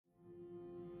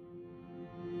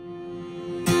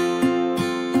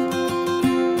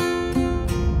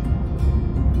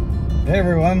Hey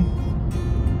everyone.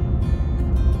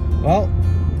 Well,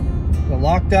 the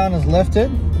lockdown is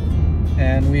lifted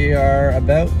and we are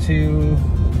about to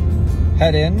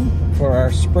head in for our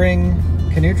spring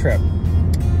canoe trip.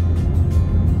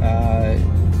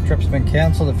 Trip's been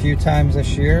canceled a few times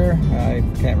this year. I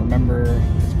can't remember,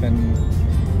 it's been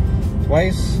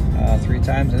twice, 3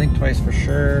 times, I think twice for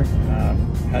sure.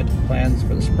 Had plans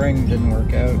for the spring, didn't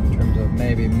work out in terms of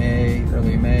maybe May,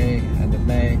 early May, end of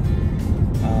May.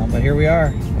 But here we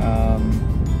are. It'll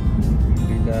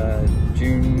be the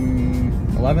June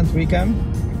 11th weekend.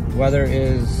 Weather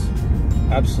is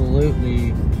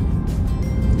absolutely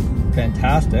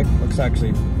fantastic. Looks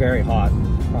actually very hot.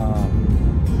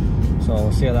 So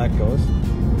we'll see how that goes.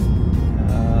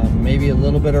 Maybe a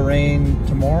little bit of rain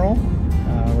tomorrow.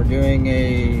 We're doing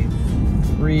a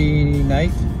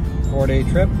 3-night, 4-day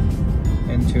trip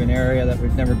into an area that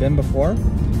we've never been before.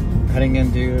 Heading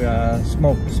into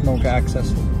Smoke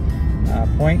Access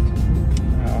Point,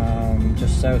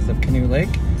 just south of Canoe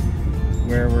Lake,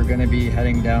 where we're going to be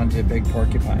heading down to Big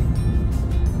Porcupine.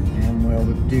 And we'll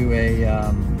do a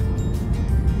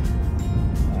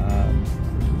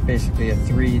basically a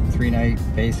three-night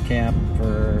base camp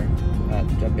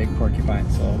at Big Porcupine.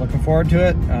 So looking forward to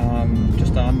it.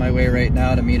 Just on my way right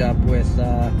now to meet up with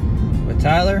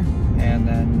Tyler, and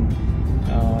then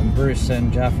Bruce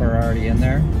and Jeff are already in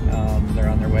there. They're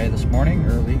on their way this morning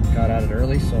early, got at it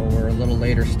early, so we're a little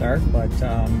later start, but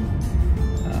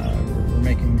we're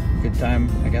making good time,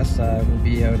 I guess. We'll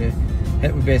be out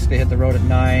we basically hit the road at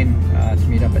 9 to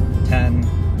meet up at 10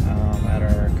 at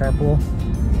our carpool.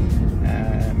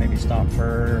 Maybe stop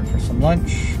for some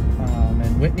lunch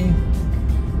in Whitney,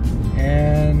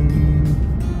 and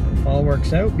if all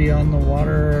works out, be on the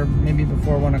water maybe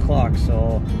before 1 o'clock.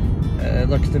 So it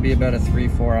looks to be about a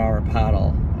 3-4 hour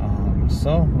paddle.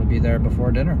 So we'll be there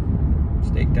before dinner,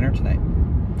 steak dinner tonight.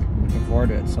 Looking forward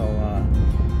to it. So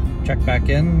check back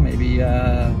in maybe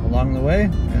along the way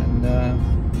and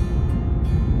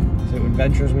see what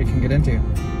adventures we can get into.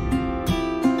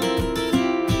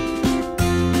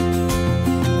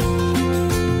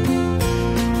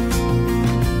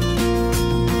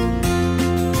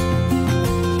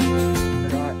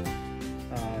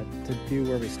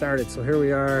 Where we started. So here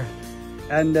we are,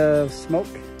 end of Smoke.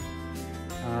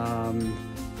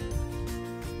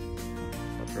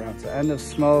 End of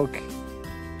Smoke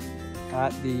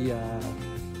at the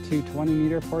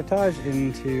 220-meter portage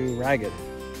into Ragged.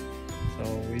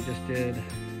 So we just did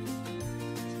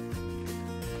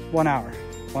 1 hour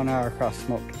across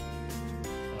Smoke.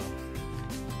 So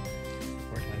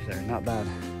portage there, not bad.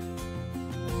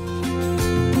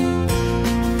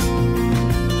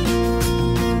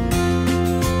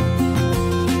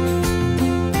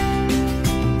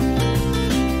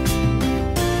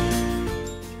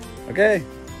 Okay,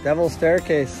 Devil's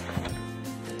Staircase.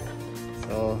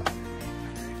 So,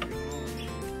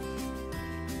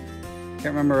 can't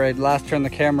remember I last turned the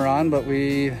camera on, but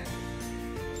we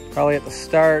probably at the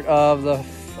start of the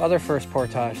other first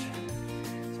portage.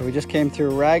 So we just came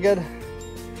through Ragged.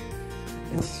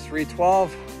 It's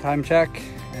 3:12, time check,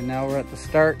 and now we're at the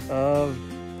start of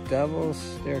Devil's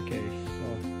Staircase.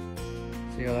 So,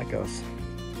 see how that goes.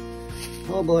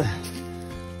 Oh boy,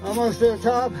 almost at the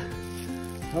top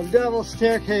of Devil's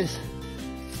Staircase.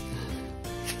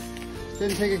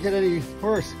 Didn't think it could any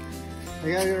worse. I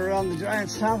gotta get around the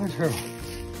giant snapping turtle.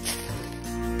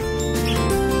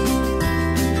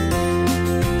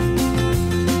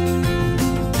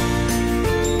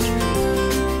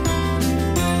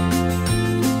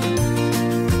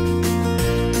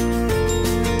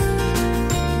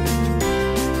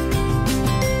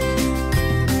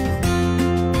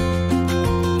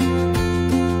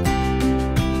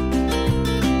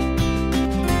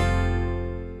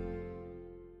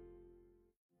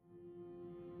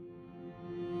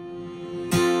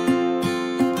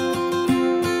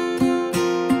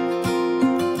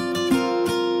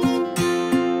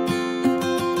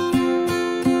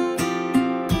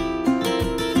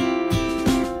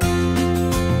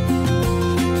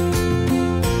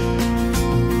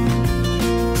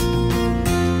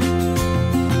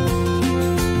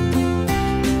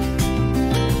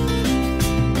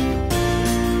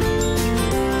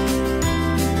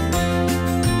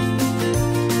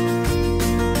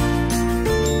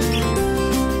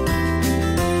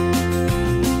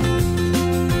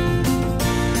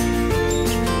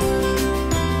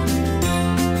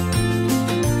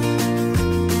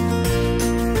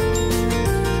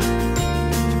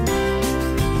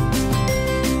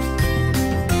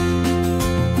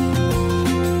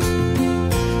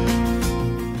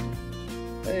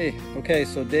 Okay,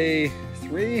 so day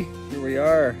 3, here we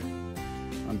are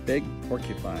on Big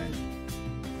Porcupine.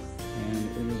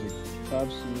 and it is an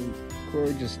absolute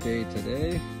gorgeous day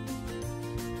today.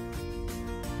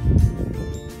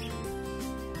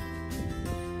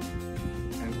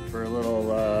 And for a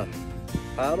little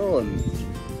paddle and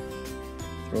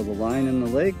throw the line in the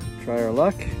lake, try our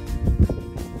luck.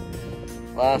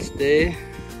 Last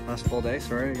full day,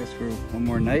 sorry, I guess for one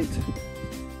more night.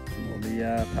 And we'll be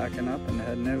packing up and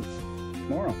heading out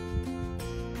tomorrow.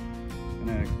 Been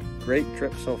a great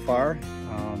trip so far.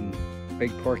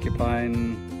 Big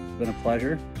Porcupine, it's been a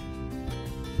pleasure.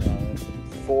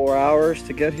 4 hours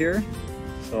to get here,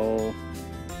 so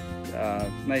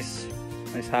nice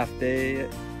half day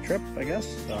trip, I guess.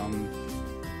 I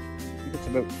think it's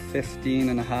about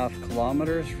 15.5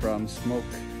 kilometers from Smoke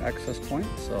Access Point,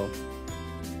 so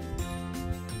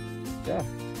yeah,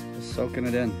 just soaking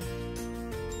it in.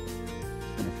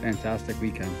 It's been a fantastic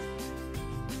weekend.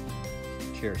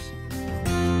 Cheers.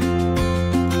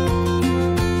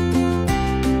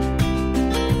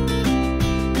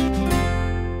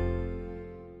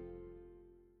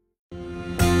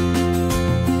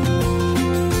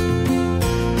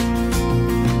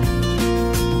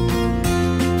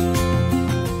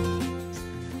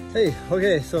 Hey,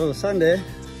 okay, so Sunday,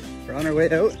 we're on our way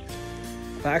out,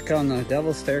 back on the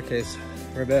Devil's Staircase.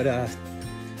 We're about,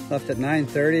 left at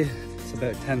 9:30, it's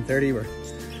about 10:30, we're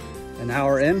an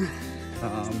hour in.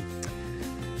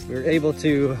 We were able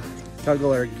to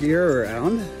juggle our gear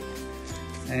around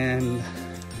and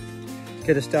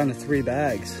get us down to 3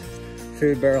 bags,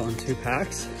 food barrel and 2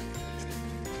 packs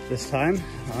this time.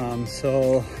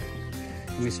 So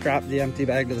we strapped the empty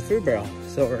bag to the food barrel.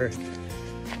 So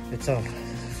it's a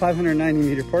 590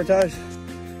 meter portage.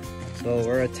 So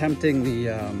we're attempting the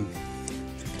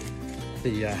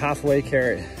halfway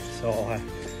carry. So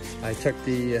I took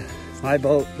my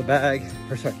boat, the bag,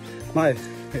 or sorry,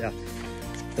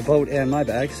 the boat and my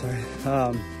bag, sorry,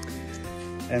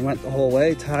 and went the whole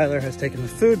way. Tyler has taken the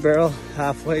food barrel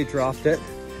halfway, dropped it,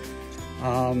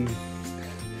 and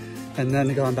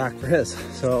then gone back for his.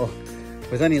 So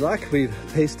with any luck, we've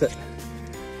paced it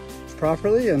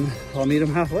properly and I'll meet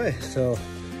him halfway. So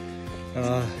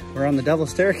we're on the Devil's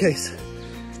Staircase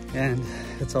and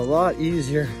it's a lot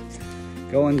easier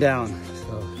going down.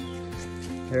 So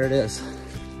there it is.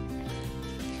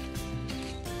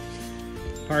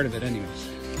 Part of it anyways.